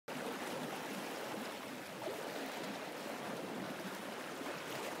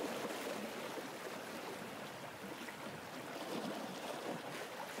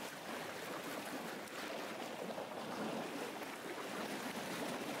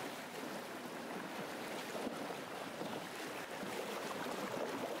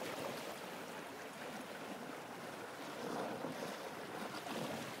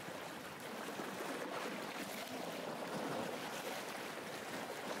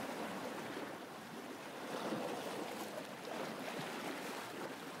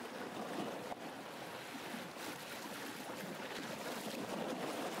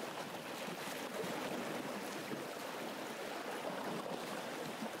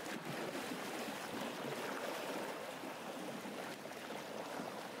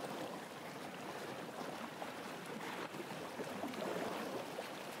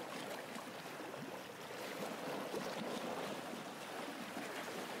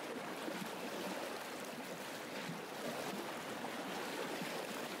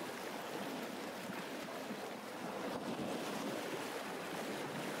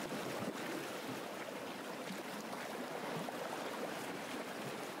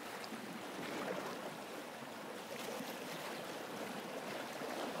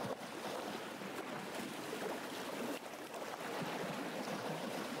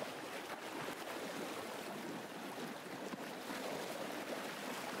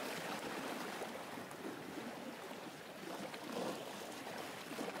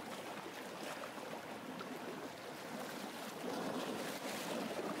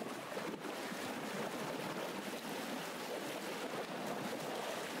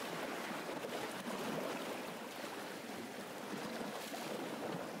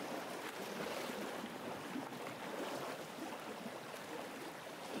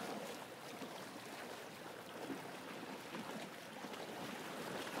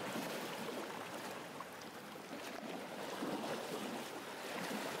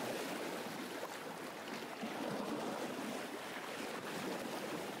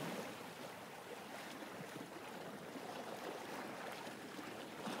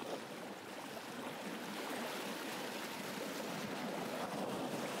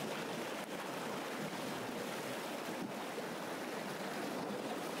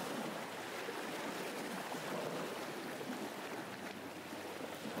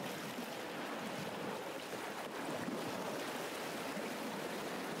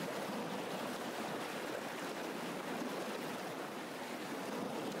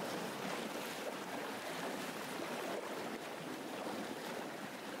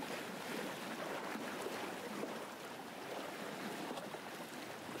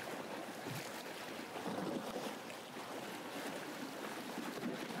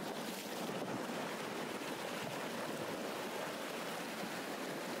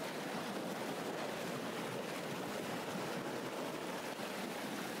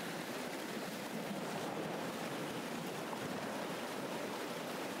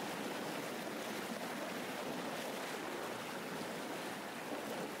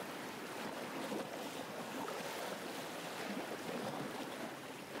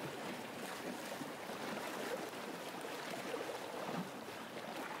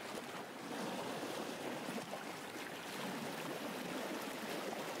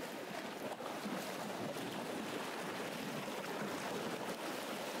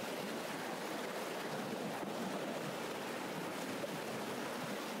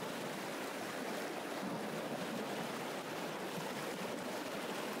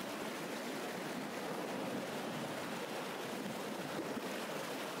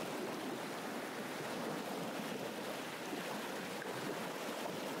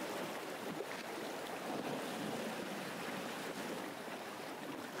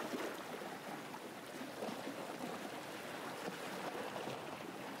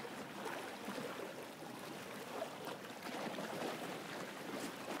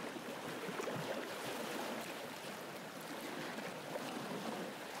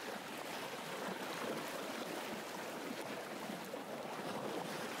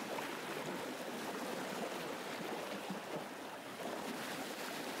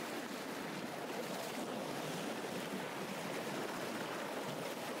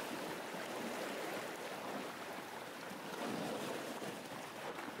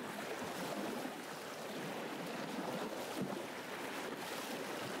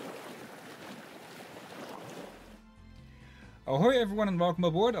Ahoy everyone and welcome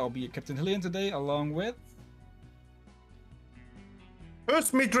aboard. I'll be Captain Hillyan today along with...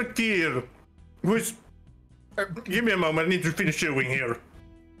 First Maitre Tier, who's... give me a moment, I need to finish chewing here.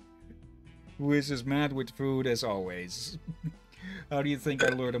 Who is as mad with food as always. How do you think I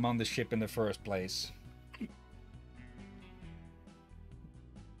lured him on the ship in the first place?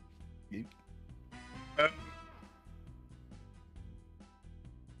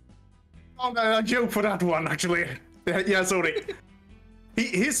 A joke for that one, actually. Yeah, sorry.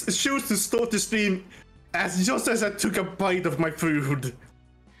 His chose to start the stream just as I took a bite of my food.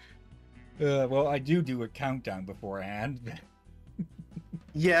 Well, I do a countdown beforehand.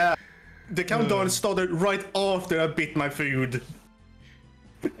 Yeah, the countdown started right after I bit my food.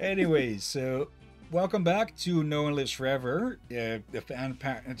 Anyways, so welcome back to No One Lives Forever, the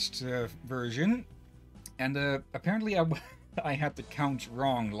fan-patched version. And apparently I had the count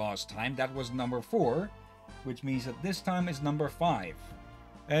wrong last time. That was number 4, which means that this time is number 5.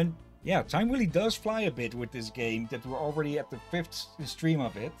 And yeah, time really does fly a bit with this game, that we're already at the 5th stream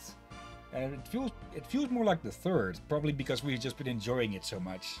of it. And it feels more like the 3rd, probably because we've just been enjoying it so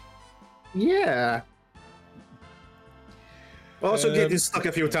much. Yeah. Also getting stuck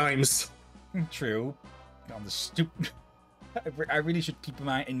a few times. True. On the stupid... I really should keep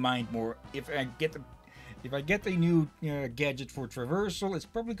in mind more. If I get a new gadget for traversal, it's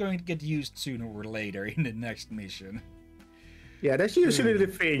probably going to get used sooner or later in the next mission. Yeah, that's usually the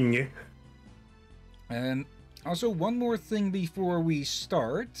thing. And also, one more thing before we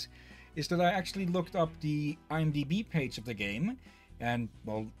start is that I actually looked up the IMDb page of the game and,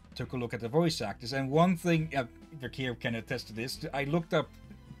 well, took a look at the voice actors. And one thing, Verkeer can attest to this, I looked up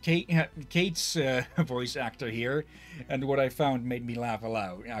Kate's voice actor here, and what I found made me laugh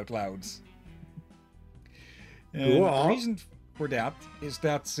out loud. The reason for that is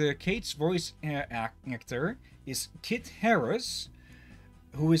that Kate's voice actor is Kit Harris,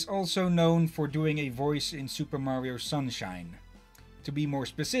 who is also known for doing a voice in Super Mario Sunshine. To be more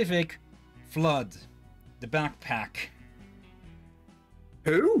specific, Flood, the backpack.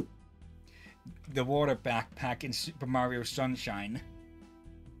 Who? The water backpack in Super Mario Sunshine.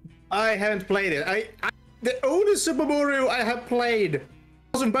 I haven't played it. The only Super Mario I have played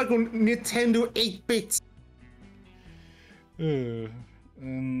was back on Nintendo 8-bit.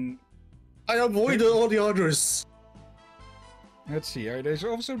 I avoided all the others. Let's see. There's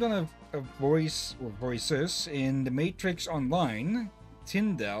also done a voice or voices in The Matrix Online,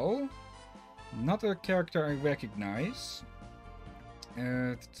 Tyndall, not a character I recognize.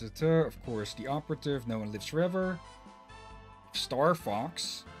 Of course, the Operative, No One Lives Forever, Star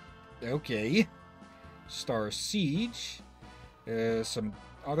Fox, okay, Star Siege, some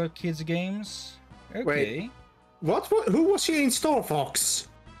other kids games, okay. Wait. What? Who was she in Star Fox?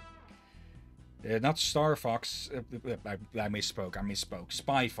 Not Star Fox. I misspoke.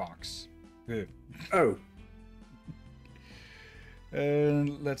 Spy Fox. Oh.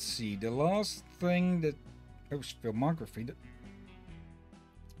 Let's see. The last thing that... Oh, filmography.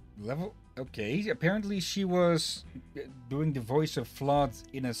 Level... Okay. Apparently she was doing the voice of Flood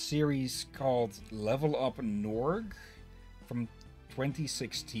in a series called Level Up Norg from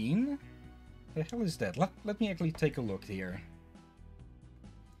 2016. The hell is that? Let me actually take a look here.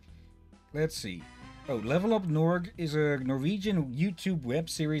 Let's see. Oh, Level Up Norg is a Norwegian YouTube web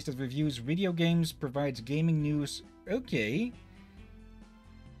series that reviews video games, provides gaming news. Okay.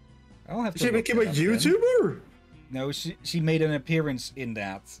 I'll have to She became a YouTuber? Then. No, she made an appearance in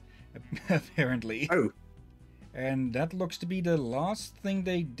that, apparently. Oh. And that looks to be the last thing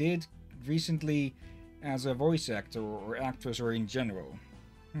they did recently as a voice actor or actress or in general.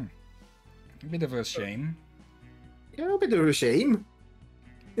 A bit of a shame. Yeah, a bit of a shame.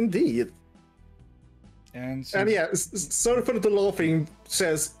 Indeed. And yeah, sorry for the laughing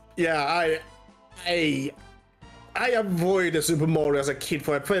says, yeah, I avoided Super Mario as a kid,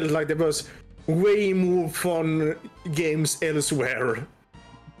 for I felt like there was way more fun games elsewhere.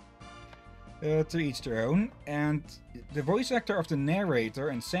 To each their own. And the voice actor of the narrator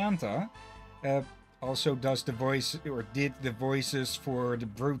and Santa also does the voice, or did the voices for the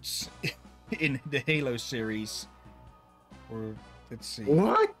brutes in the Halo series. Or, let's see.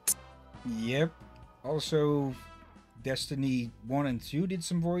 What? Yep. Also, Destiny 1 and 2 did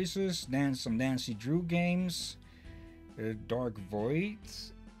some voices. Then some Nancy Drew games. Dark Void.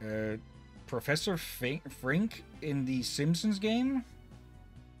 Professor Frink in the Simpsons game.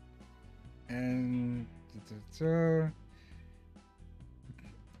 And...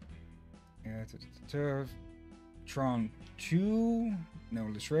 Tron 2, No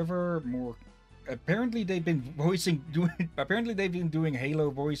Less River, more. Apparently they've been doing Halo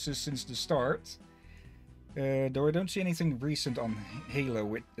voices since the start. Though I don't see anything recent on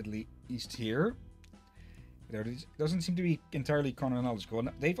Halo, at least here. It doesn't seem to be entirely chronological.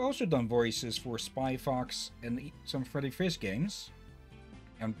 And they've also done voices for Spy Fox and some Freddy Fish games.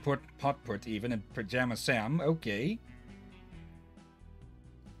 And Hot Put even, and Pajama Sam, okay.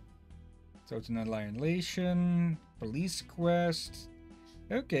 Total Annihilation, Police Quest.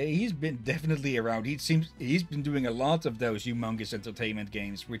 Okay, he's been definitely around. He's been doing a lot of those humongous entertainment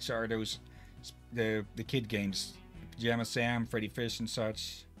games, which are those the kid games, Pajama Sam, Freddy Fish, and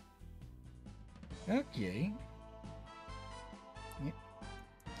such. Okay.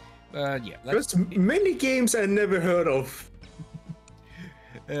 Yeah. There's many games I never heard of.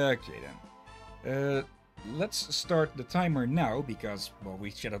 Okay then. Let's start the timer now because, well,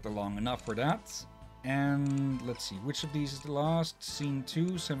 we chatted long enough for that. And let's see, which of these is the last? Scene 2,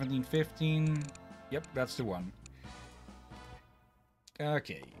 1715. Yep, that's the one.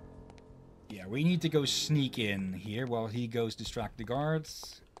 Okay. Yeah, we need to go sneak in here while he goes distract the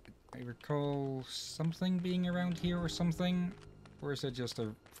guards. I recall something being around here or something. Or is it just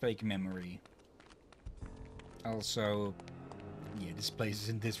a fake memory? Also, yeah, this place is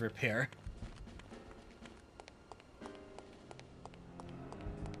in disrepair.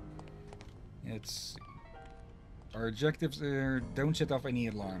 It's... Our objectives are don't set off any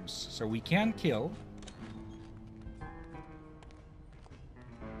alarms. So we can kill.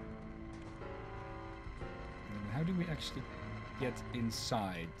 And how do we actually get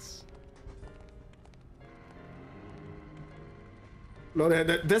inside? No,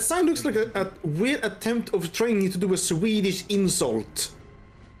 that sign looks like a weird attempt of trying to do a Swedish insult.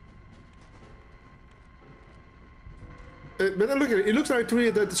 But then look at it. It looks like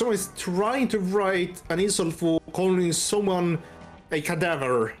that someone is trying to write an insult for calling someone a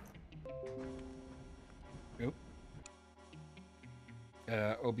cadaver. Nope.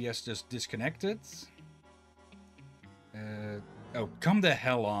 OBS just disconnected. Oh, come the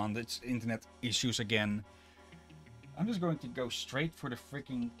hell on. It's internet issues again. I'm just going to go straight for the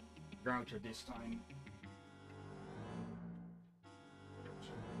freaking router this time.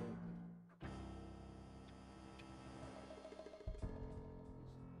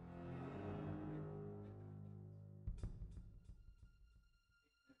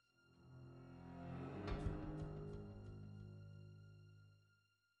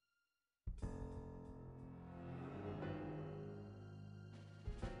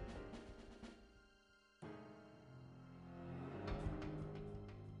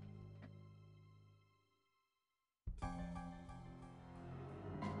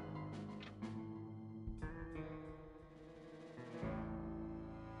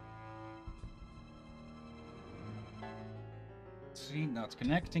 See, not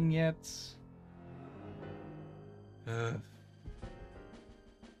connecting yet. I'm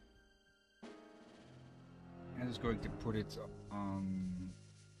just going to put it on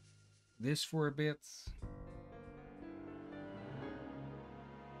this for a bit.